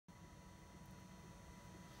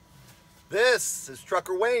This is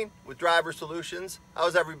Trucker Wayne with Driver Solutions.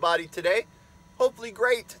 How's everybody today? Hopefully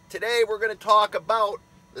great. Today we're going to talk about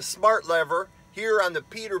the smart lever here on the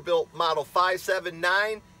Peterbilt Model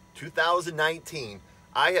 579 2019.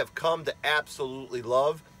 I have come to absolutely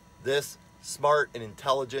love this smart and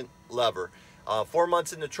intelligent lever. 4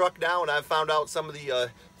 months in the truck now, and I've found out some of the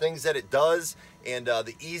things that it does and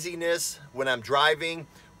the easiness when I'm driving.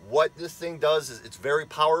 What this thing does is it's very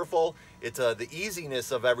powerful. It's the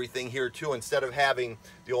easiness of everything here too, instead of having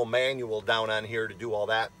the old manual down on here to do all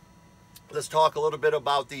that. Let's talk a little bit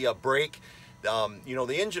about the brake. You know,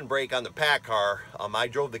 the engine brake on the Pack car, I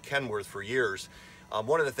drove the Kenworth for years.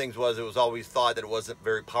 One of the things was it was always thought that it wasn't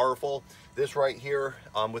very powerful. This right here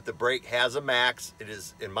with the brake has a max. It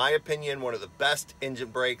is, in my opinion, one of the best engine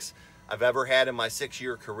brakes I've ever had in my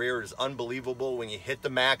 6-year career. It is unbelievable when you hit the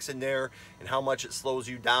max in there and how much it slows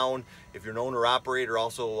you down. If you're an owner-operator,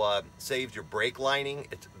 also saves your brake lining.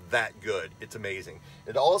 It's that good. It's amazing.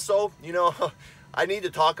 It also, you know, I need to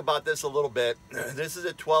talk about this a little bit. This is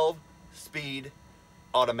a 12-speed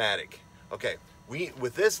automatic. Okay,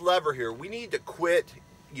 with this lever here, we need to quit,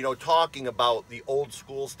 you know, talking about the old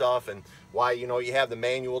school stuff and why, you know, you have the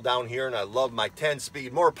manual down here, and I love my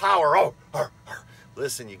 10-speed, more power. Oh,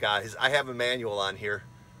 listen, you guys, I have a manual on here.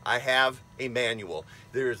 I have a manual.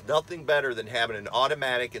 There is nothing better than having an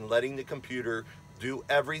automatic and letting the computer do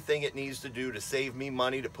everything it needs to do to save me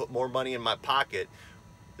money, to put more money in my pocket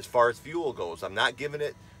as far as fuel goes. I'm not giving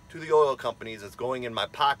it to the oil companies. It's going in my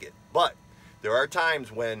pocket. But there are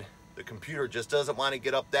times when the computer just doesn't want to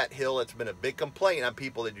get up that hill. It's been a big complaint on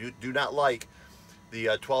people that do not like the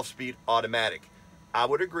 12-speed automatic. I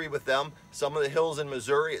would agree with them. Some of the hills in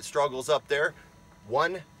Missouri, it struggles up there.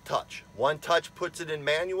 One touch puts it in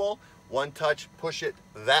manual. One touch, push it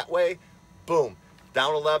that way. Boom,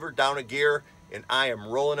 down a lever, down a gear, and I am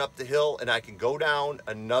rolling up the hill, and I can go down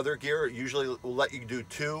another gear. It usually will let you do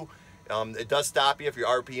 2. It does stop you if your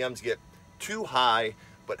RPMs get too high,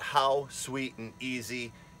 but how sweet and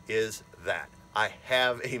easy is that? I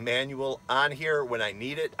have a manual on here when I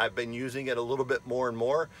need it. I've been using it a little bit more and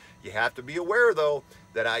more. You have to be aware though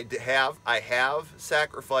that I have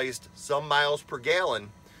sacrificed some miles per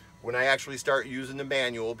gallon when I actually start using the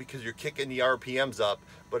manual, because you're kicking the RPMs up,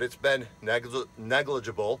 but it's been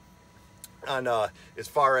negligible on as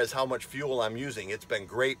far as how much fuel I'm using. It's been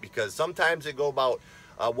great because sometimes they go about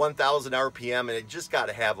 1,000 RPM, and it just got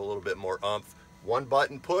to have a little bit more oomph. One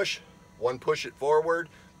button push, one push it forward,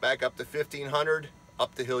 back up to 1,500,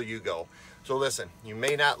 up the hill you go. So listen, you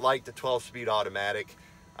may not like the 12-speed automatic.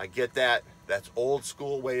 I get that. That's old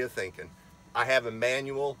school way of thinking. I have a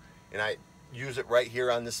manual, and I use it right here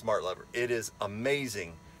on this smart lever. It is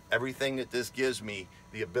amazing, everything that this gives me,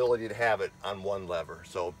 the ability to have it on one lever.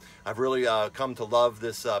 So I've really come to love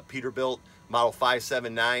this Peterbilt Model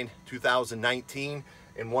 579 2019,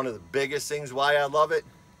 and one of the biggest things why I love it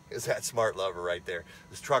is that smart lever right there.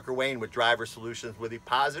 This is Trucker Wayne with Driver Solutions, with a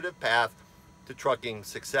positive path to trucking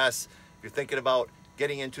success. If you're thinking about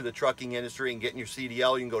getting into the trucking industry and getting your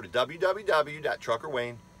CDL, you can go to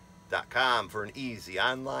www.truckerwayne.com for an easy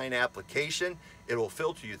online application. It will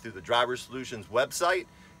filter you through the Driver Solutions website,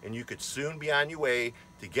 and you could soon be on your way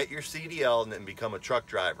to get your CDL and then become a truck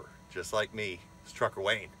driver, just like me. It's Trucker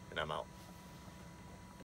Wayne, and I'm out.